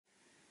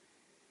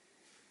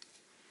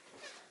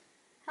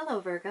Hello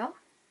Virgo,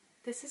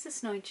 this is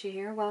Asnointia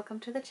here.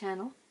 Welcome to the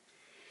channel.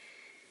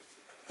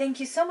 Thank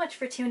you so much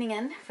for tuning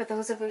in. For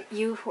those of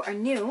you who are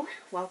new,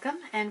 welcome.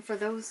 And for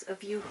those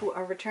of you who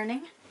are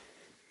returning,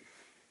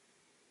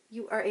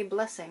 you are a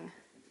blessing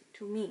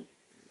to me.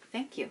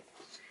 Thank you.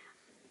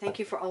 Thank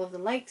you for all of the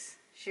likes,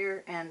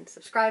 share, and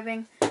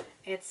subscribing.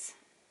 It's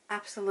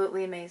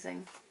absolutely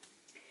amazing.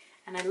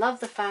 And I love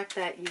the fact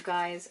that you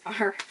guys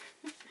are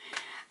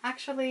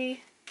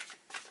actually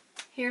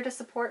here to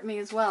support me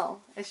as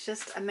well. It's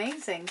just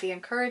amazing. The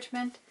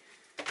encouragement,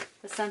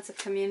 the sense of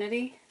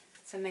community,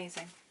 it's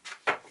amazing.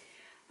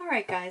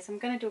 Alright guys, I'm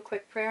going to do a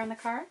quick prayer on the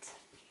cards.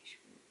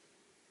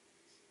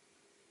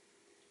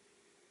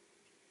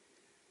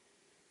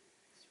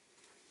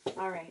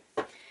 Alright.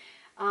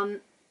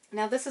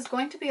 Now this is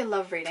going to be a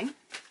love reading.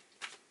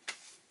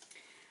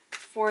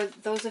 For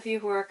those of you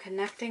who are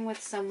connecting with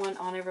someone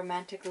on a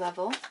romantic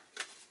level,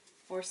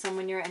 or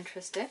someone you're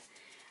interested,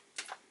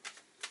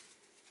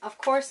 of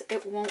course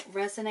it won't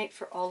resonate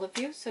for all of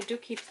you, so do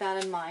keep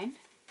that in mind.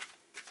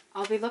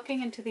 I'll be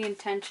looking into the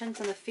intentions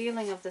and the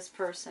feeling of this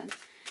person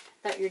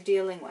that you're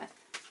dealing with.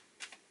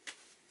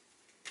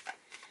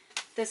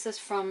 This is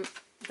from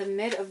the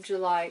mid of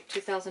July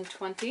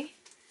 2020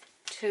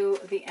 to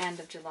the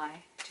end of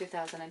July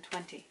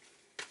 2020.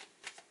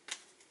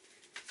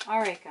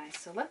 Alright guys,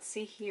 so let's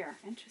see here.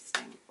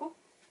 Interesting. Oh,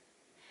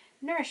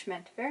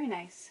 nourishment. Very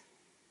nice.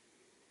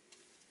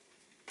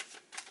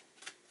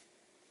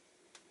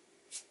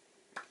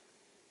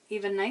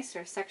 Even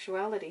nicer,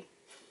 sexuality.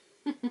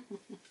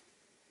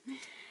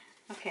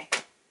 Okay.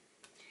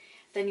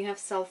 Then you have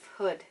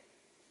selfhood.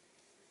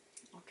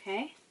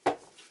 Okay.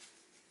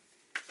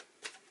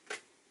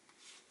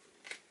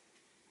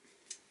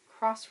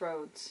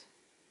 Crossroads.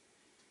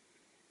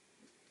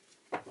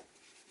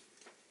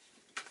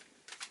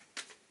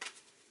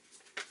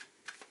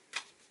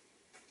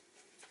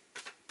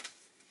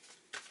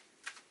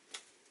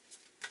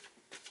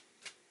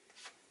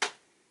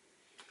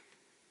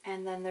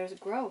 And then there's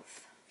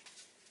growth.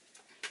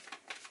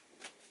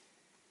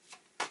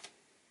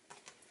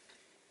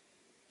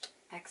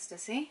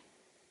 Ecstasy.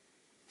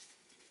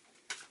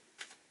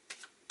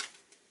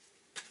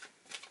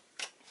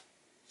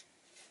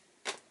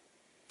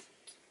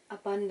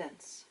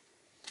 Abundance.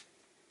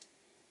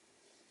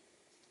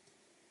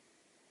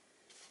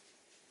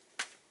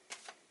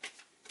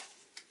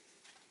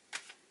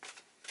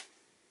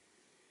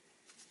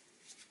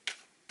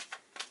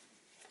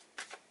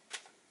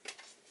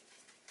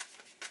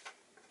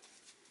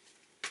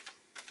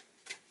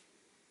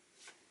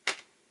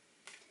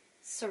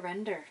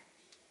 Surrender.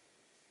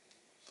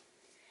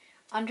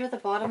 Under the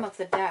bottom of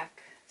the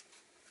deck,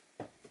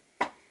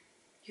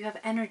 you have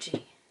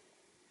energy.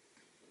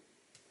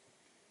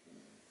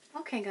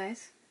 Okay,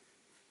 guys.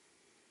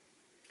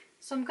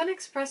 So I'm going to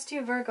express to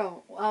you,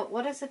 Virgo,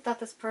 what is it that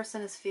this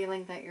person is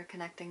feeling that you're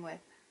connecting with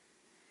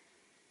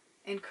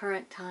in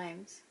current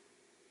times?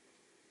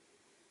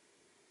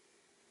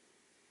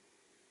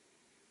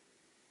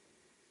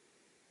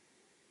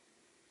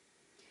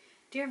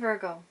 Dear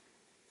Virgo,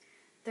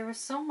 there is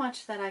so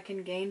much that I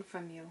can gain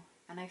from you,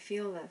 and I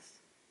feel this.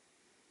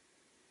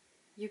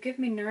 You give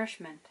me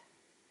nourishment,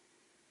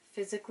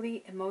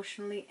 physically,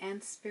 emotionally,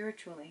 and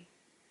spiritually.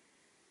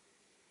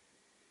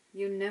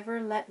 You never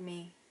let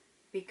me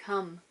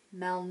become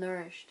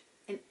malnourished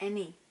in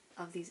any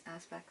of these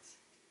aspects.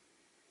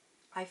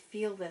 I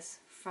feel this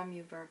from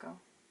you, Virgo.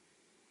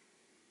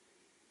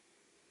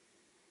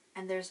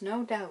 And there's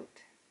no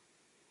doubt,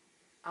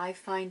 I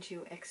find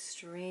you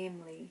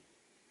extremely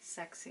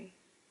sexy.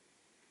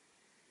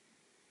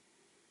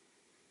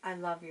 I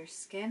love your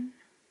skin.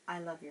 I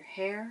love your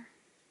hair.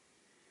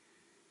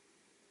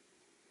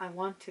 I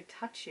want to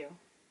touch you.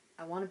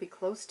 I want to be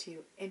close to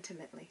you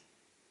intimately.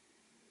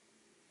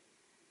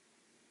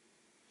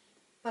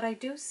 But I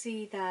do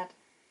see that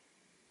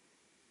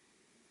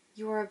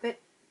you are a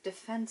bit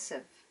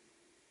defensive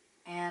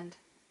and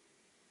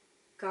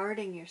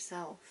guarding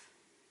yourself.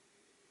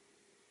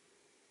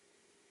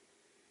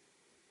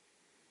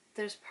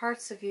 There's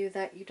parts of you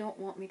that you don't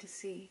want me to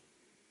see.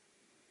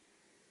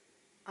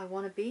 I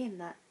want to be in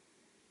that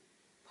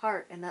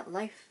part, in that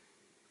life.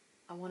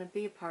 I want to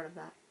be a part of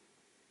that.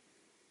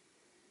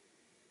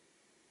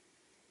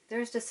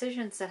 There's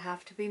decisions that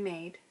have to be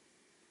made,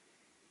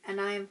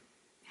 and I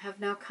have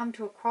now come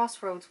to a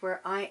crossroads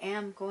where I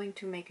am going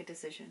to make a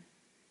decision.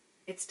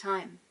 It's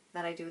time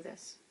that I do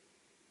this.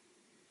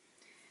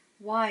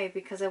 Why?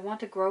 Because I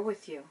want to grow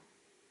with you.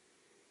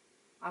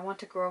 I want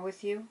to grow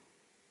with you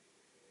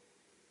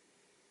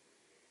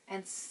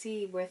and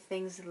see where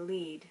things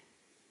lead.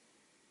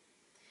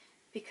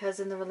 Because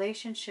in the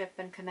relationship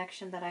and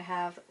connection that I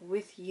have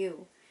with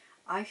you,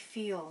 I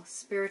feel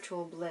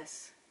spiritual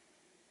bliss.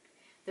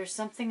 There's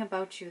something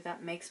about you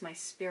that makes my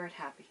spirit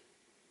happy.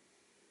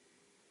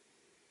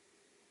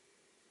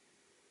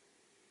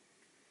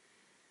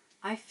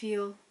 I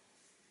feel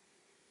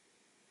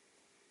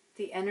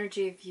the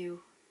energy of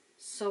you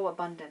so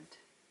abundant.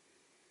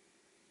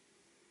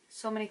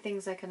 So many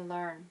things I can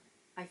learn.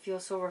 I feel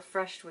so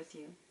refreshed with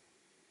you.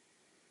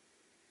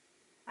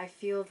 I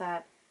feel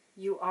that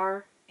You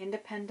are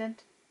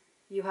independent.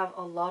 You have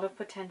a lot of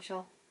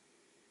potential.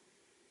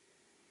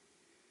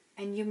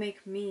 And you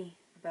make me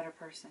a better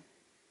person.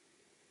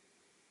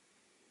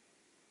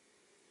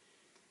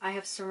 I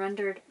have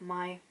surrendered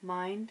my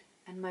mind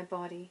and my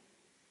body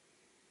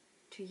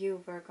to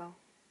you, Virgo.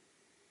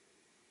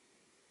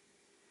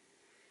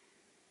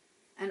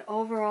 And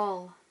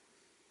overall,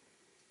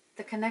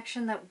 the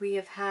connection that we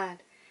have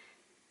had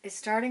is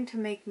starting to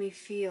make me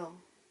feel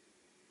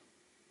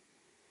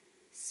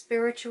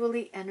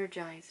spiritually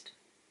energized.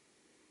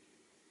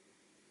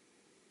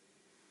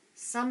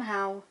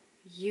 Somehow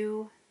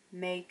you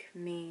make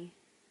me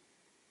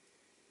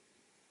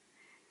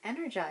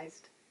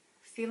energized,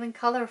 feeling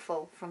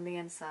colorful from the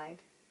inside,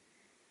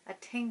 a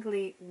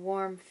tingly,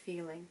 warm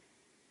feeling.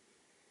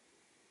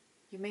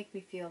 You make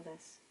me feel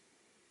this.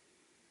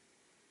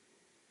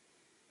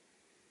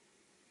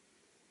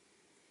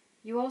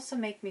 You also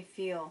make me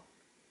feel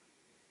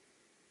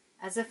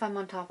as if I'm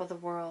on top of the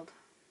world,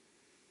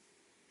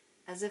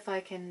 as if I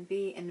can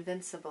be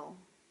invincible.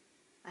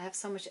 I have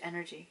so much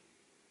energy.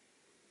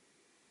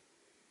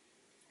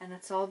 And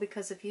that's all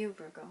because of you,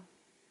 Virgo.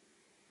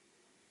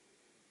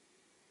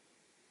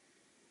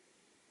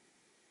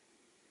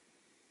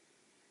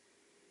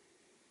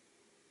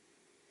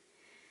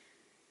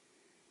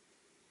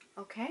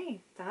 Okay,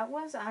 that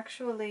was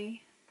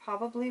actually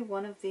probably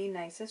one of the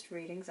nicest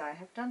readings I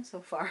have done so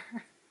far.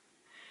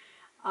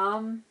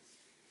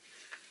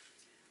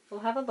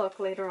 We'll have a look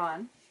later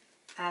on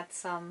at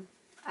some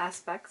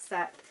aspects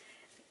that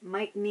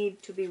might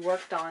need to be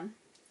worked on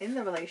in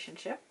the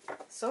relationship.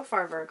 So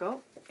far,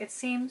 Virgo, it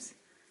seems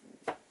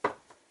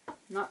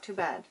not too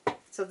bad.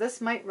 So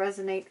this might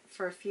resonate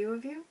for a few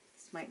of you.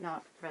 This might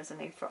not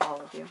resonate for all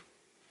of you.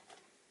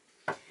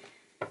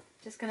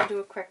 Just going to do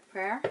a quick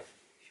prayer.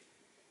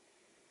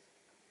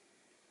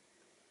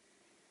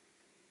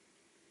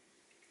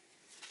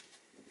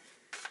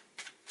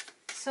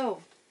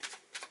 So,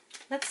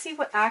 let's see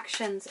what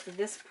actions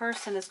this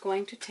person is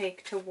going to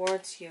take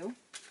towards you.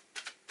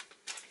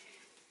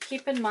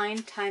 Keep in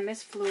mind, time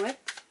is fluid.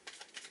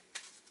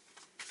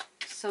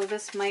 So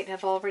this might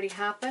have already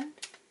happened.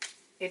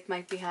 It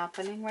might be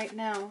happening right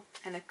now,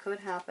 and it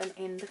could happen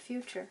in the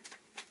future.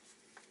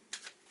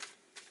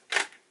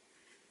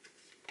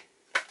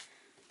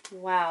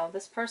 Wow,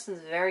 this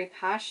person's very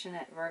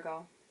passionate,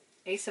 Virgo.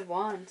 Ace of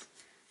Wands.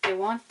 They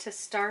want to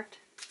start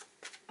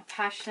a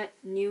passionate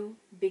new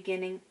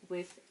beginning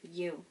with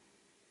you.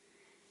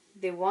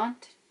 They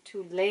want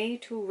to lay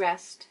to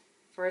rest,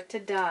 for it to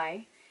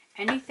die,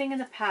 anything in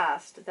the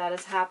past that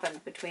has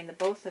happened between the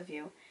both of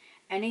you,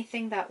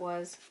 anything that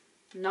was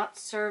not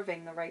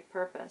serving the right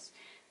purpose.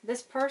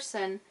 This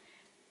person,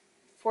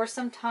 for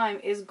some time,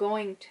 is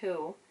going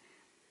to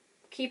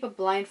keep a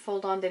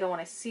blindfold on. They don't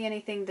want to see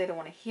anything. They don't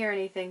want to hear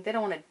anything. They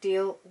don't want to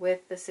deal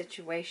with the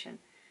situation.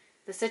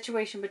 The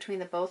situation between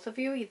the both of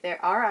you, they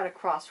are at a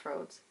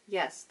crossroads.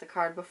 Yes, the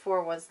card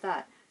before was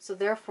that. So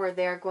therefore,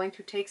 they are going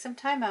to take some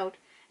time out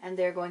and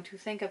they're going to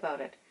think about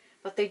it.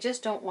 But they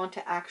just don't want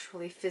to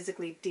actually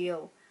physically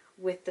deal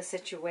with the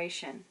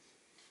situation.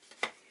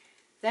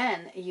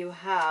 Then you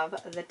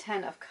have the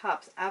Ten of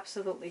Cups.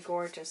 Absolutely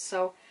gorgeous.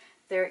 So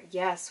there,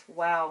 yes,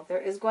 wow.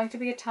 There is going to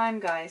be a time,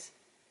 guys,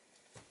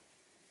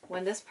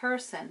 when this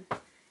person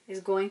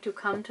is going to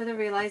come to the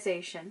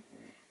realization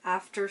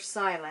after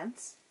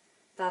silence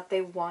that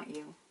they want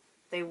you.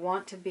 They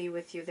want to be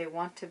with you. They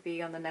want to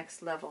be on the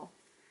next level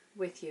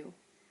with you.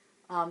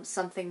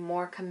 Something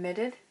more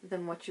committed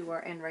than what you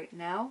are in right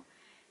now.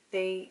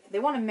 They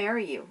want to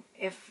marry you.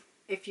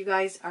 If you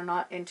guys are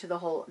not into the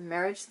whole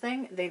marriage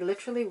thing, they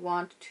literally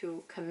want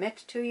to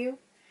commit to you.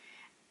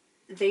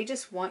 They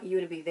just want you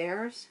to be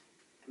theirs,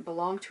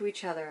 belong to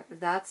each other.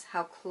 That's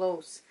how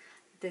close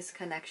this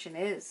connection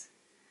is.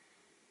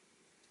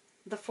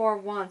 The Four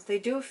of Wands, they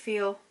do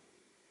feel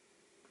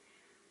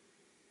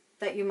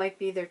that you might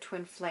be their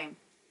twin flame.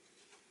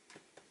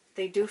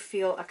 They do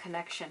feel a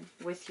connection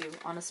with you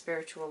on a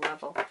spiritual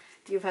level.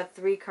 You've had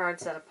 3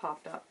 cards that have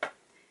popped up.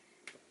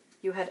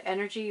 You had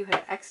energy, you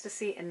had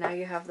ecstasy, and now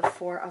you have the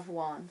Four of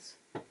Wands.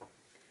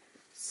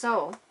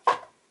 So,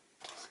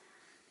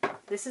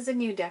 this is a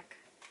new deck.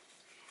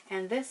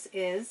 And this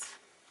is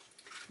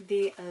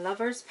the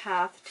Lover's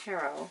Path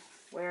Tarot.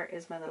 Where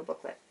is my little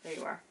booklet? There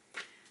you are.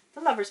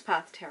 The Lover's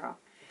Path Tarot.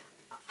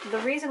 The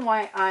reason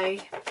why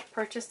I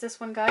purchased this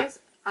one, guys,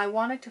 I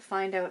wanted to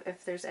find out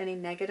if there's any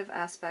negative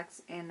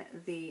aspects in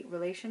the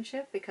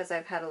relationship, because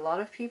I've had a lot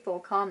of people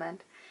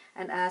comment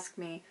and ask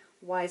me,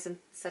 why isn't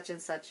such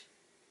and such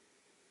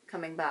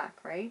coming back,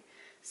 right?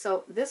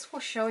 So this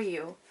will show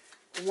you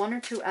 1 or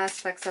 2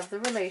 aspects of the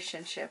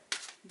relationship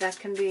that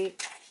can be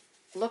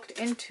looked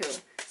into,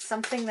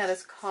 something that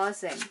is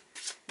causing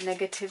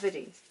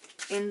negativity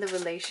in the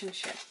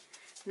relationship.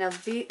 Now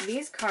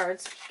these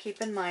cards,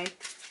 keep in mind,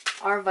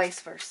 are vice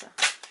versa.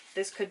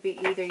 This could be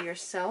either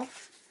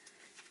yourself,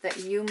 that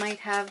you might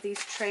have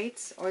these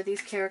traits or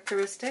these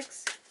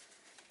characteristics,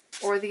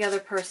 or the other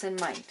person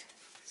might.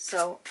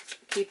 So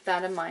keep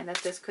that in mind, that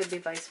this could be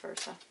vice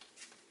versa.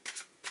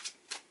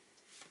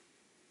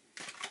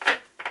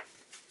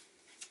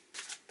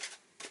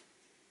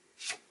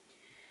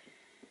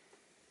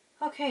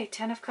 Okay,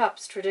 Ten of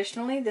Cups.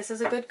 Traditionally, this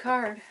is a good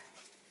card.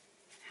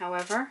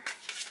 However,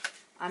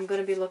 I'm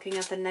going to be looking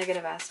at the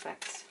negative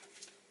aspects.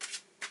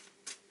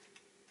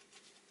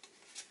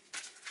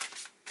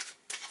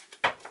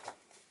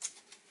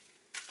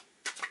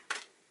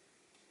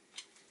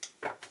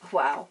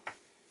 Wow.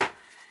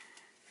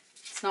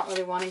 It's not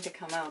really wanting to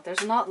come out.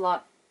 There's not a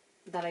lot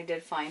that I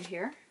did find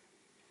here.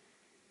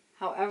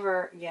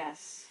 However,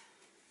 yes,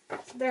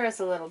 there is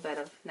a little bit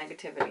of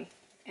negativity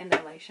in the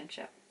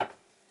relationship.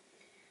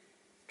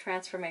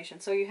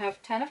 Transformation. So you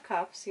have Ten of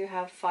Cups, you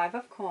have Five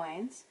of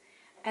Coins,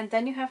 and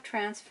then you have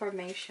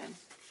transformation.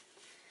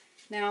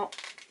 Now,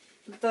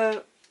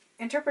 the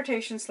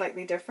interpretation is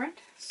slightly different,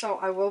 so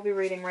I will be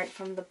reading right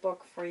from the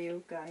book for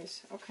you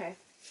guys. Okay.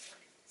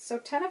 So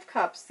Ten of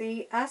Cups,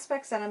 the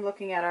aspects that I'm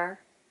looking at are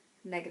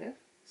negative,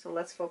 so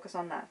let's focus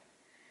on that.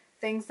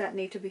 Things that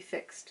need to be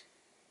fixed.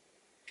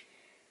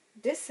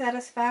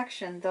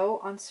 Dissatisfaction,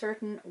 though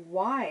uncertain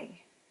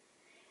why.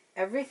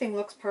 Everything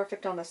looks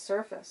perfect on the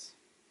surface.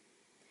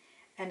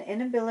 An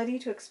inability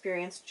to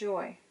experience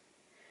joy.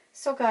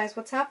 So guys,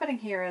 what's happening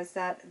here is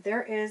that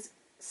there is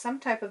some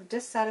type of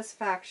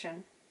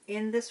dissatisfaction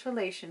in this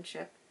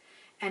relationship,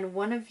 and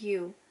one of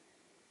you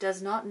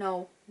does not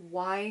know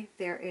why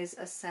there is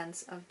a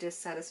sense of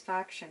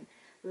dissatisfaction.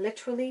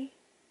 Literally,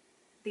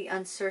 the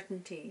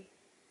uncertainty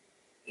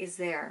is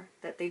there,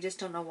 that they just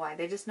don't know why.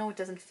 They just know it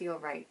doesn't feel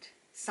right.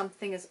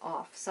 Something is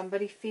off.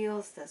 Somebody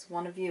feels this,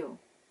 one of you.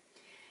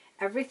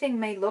 Everything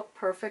may look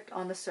perfect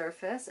on the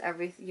surface.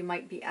 You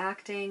might be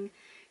acting,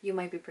 you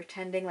might be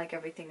pretending like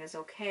everything is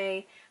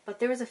okay, but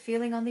there is a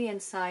feeling on the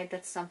inside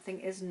that something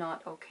is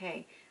not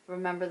okay.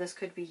 Remember, this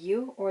could be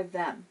you or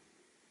them.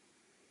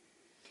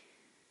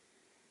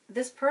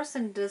 This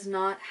person does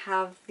not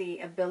have the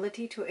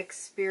ability to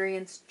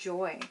experience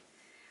joy.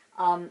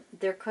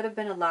 There could have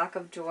been a lack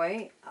of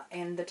joy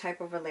in the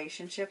type of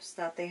relationships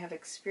that they have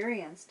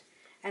experienced.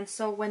 And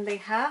so when they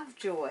have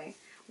joy,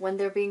 when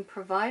they're being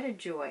provided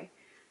joy,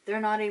 they're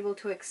not able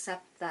to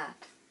accept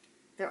that.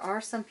 There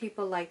are some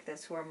people like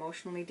this who are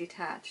emotionally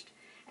detached,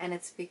 and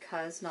it's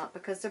because, not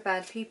because they're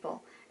bad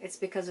people, it's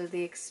because of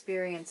the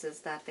experiences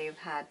that they've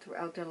had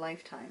throughout their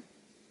lifetime.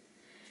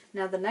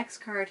 Now the next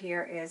card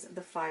here is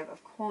the Five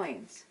of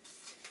Coins.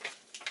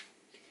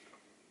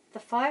 The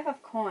Five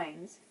of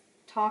Coins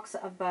talks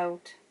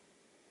about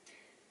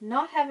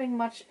not having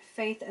much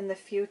faith in the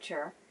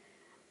future,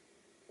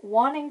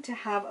 wanting to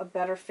have a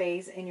better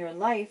phase in your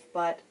life,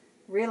 but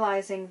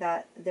realizing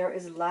that there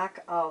is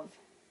lack of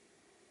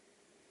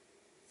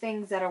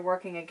things that are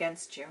working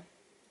against you.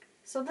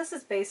 So this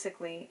is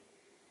basically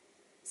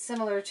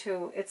similar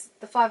to, it's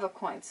the Five of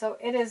Coins. So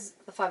it is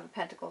the Five of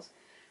Pentacles.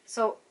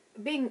 So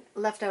being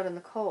left out in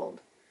the cold.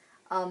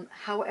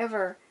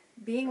 However,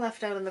 being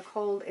left out in the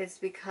cold is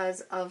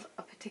because of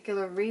a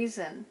particular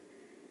reason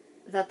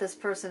that this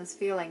person's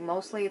feeling.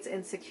 Mostly it's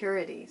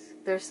insecurities.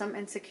 There's some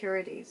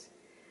insecurities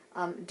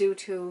due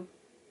to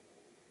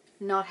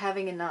not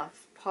having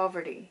enough,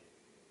 poverty,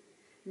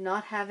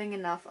 not having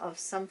enough of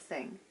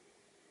something,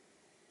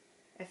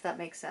 if that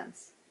makes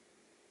sense.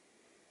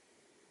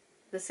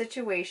 The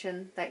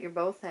situation that you're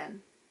both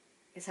in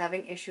is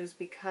having issues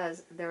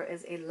because there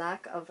is a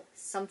lack of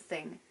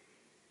something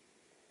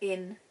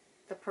in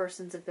the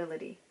person's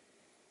ability.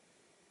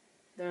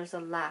 There's a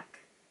lack.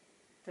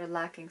 They're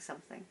lacking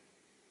something.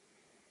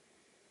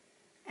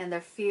 And they're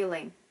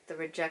feeling the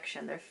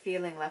rejection. They're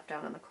feeling left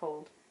out in the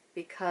cold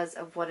because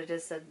of what it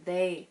is that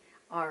they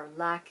are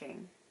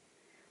lacking.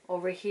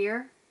 Over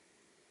here,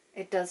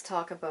 it does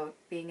talk about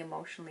being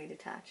emotionally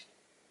detached,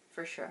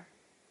 for sure.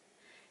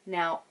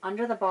 Now,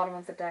 under the bottom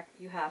of the deck,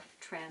 you have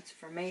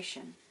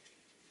transformation.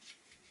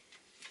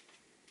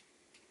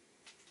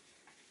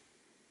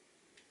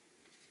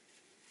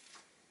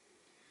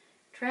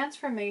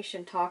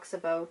 Transformation talks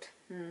about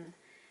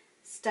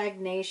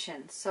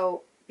stagnation.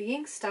 So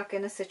being stuck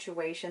in a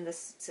situation,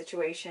 this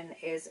situation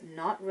is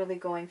not really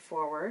going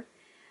forward.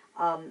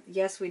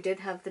 Yes, we did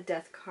have the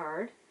Death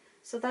card,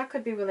 so that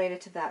could be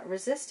related to that.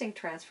 Resisting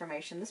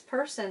transformation. This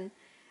person,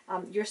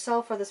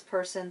 yourself or this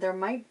person, there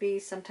might be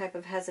some type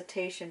of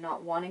hesitation,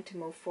 not wanting to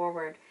move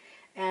forward.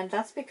 And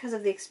that's because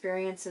of the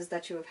experiences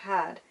that you have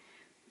had.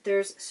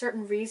 There's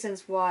certain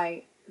reasons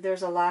why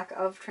there's a lack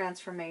of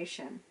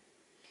transformation.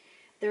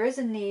 There is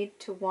a need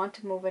to want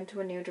to move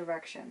into a new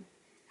direction.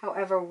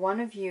 However,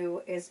 one of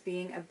you is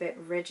being a bit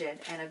rigid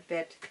and a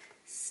bit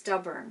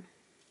stubborn.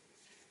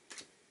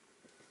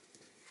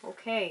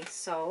 Okay,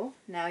 so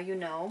now you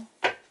know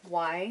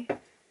why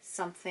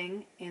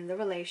something in the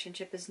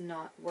relationship is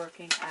not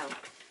working out.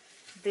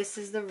 This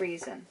is the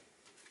reason.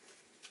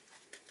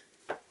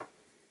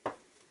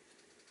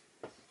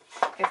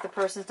 If the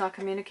person's not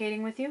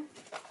communicating with you,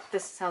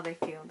 this is how they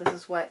feel.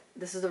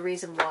 This is the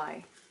reason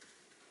why.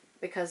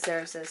 Because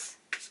there's this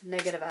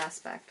negative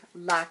aspect,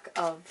 lack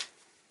of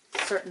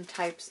certain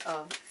types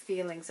of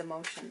feelings,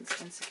 emotions,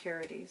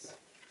 insecurities.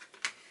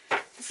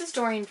 This is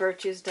Doreen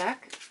Virtue's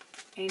deck,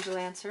 Angel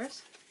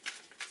Answers.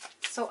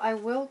 So I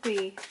will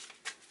be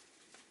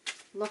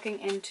looking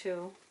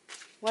into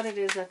what it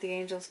is that the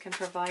angels can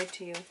provide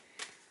to you.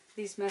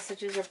 These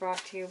messages are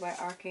brought to you by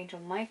Archangel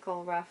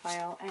Michael,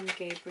 Raphael, and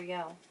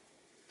Gabriel.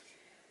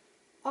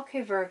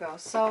 Okay, Virgo,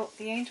 so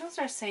the angels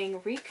are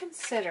saying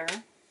reconsider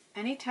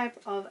any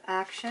type of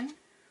action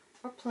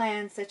or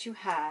plans that you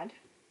had,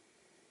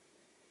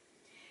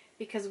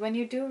 because when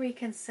you do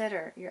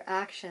reconsider your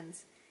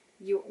actions,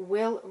 you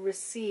will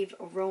receive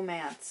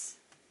romance,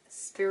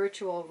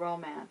 spiritual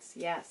romance,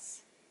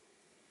 yes.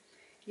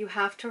 You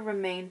have to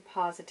remain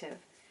positive.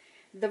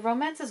 The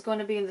romance is going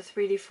to be in the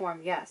 3D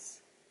form, yes.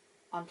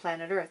 On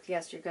planet Earth,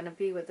 yes, you're going to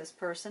be with this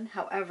person.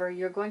 However,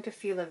 you're going to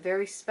feel a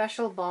very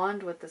special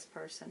bond with this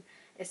person,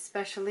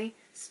 especially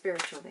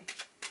spiritually.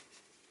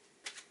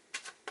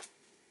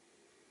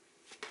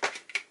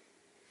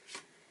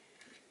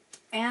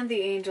 And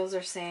the angels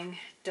are saying,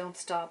 don't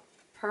stop.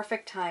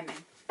 Perfect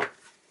timing.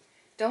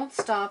 Don't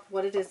stop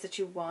what it is that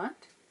you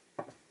want.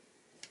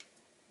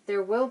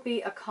 There will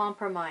be a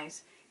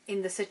compromise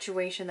in the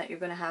situation that you're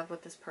going to have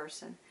with this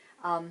person.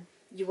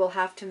 You will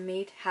have to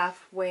meet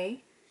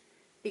halfway,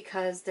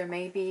 because there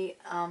may be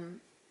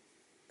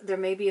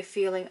a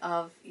feeling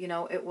of, you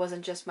know, it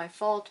wasn't just my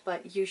fault,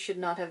 but you should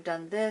not have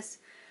done this.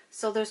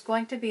 So there's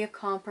going to be a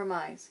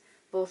compromise.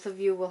 Both of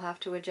you will have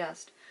to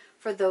adjust.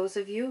 For those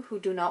of you who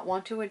do not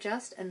want to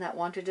adjust and that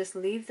want to just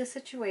leave the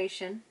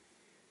situation,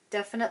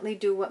 definitely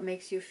do what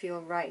makes you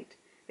feel right,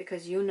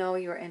 because you know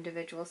your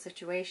individual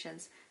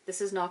situations. This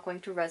is not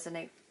going to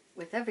resonate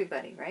with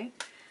everybody, right?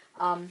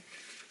 I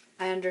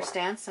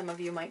understand some of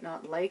you might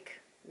not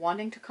like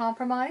wanting to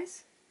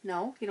compromise.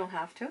 No, you don't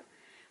have to.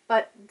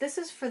 But this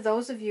is for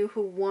those of you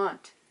who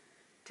want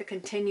to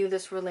continue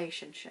this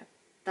relationship.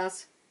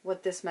 That's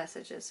what this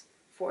message is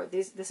for.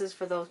 This is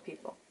for those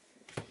people.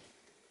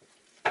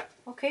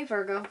 Okay,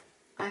 Virgo,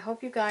 I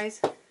hope you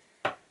guys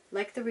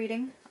like the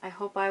reading. I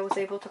hope I was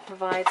able to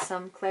provide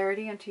some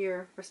clarity into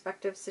your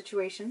respective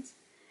situations.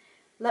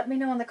 Let me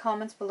know in the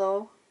comments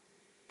below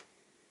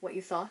what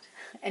you thought.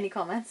 Any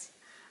comments.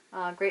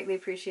 Greatly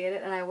appreciate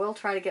it. And I will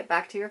try to get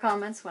back to your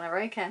comments whenever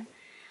I can.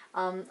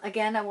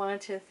 Again, I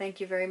wanted to thank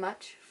you very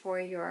much for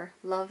your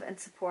love and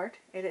support.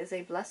 It is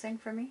a blessing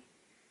for me.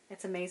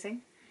 It's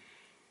amazing.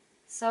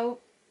 So,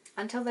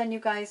 until then, you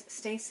guys,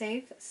 stay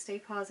safe, stay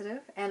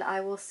positive, and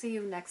I will see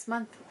you next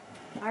month.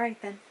 All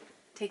right then.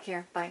 Take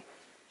care. Bye.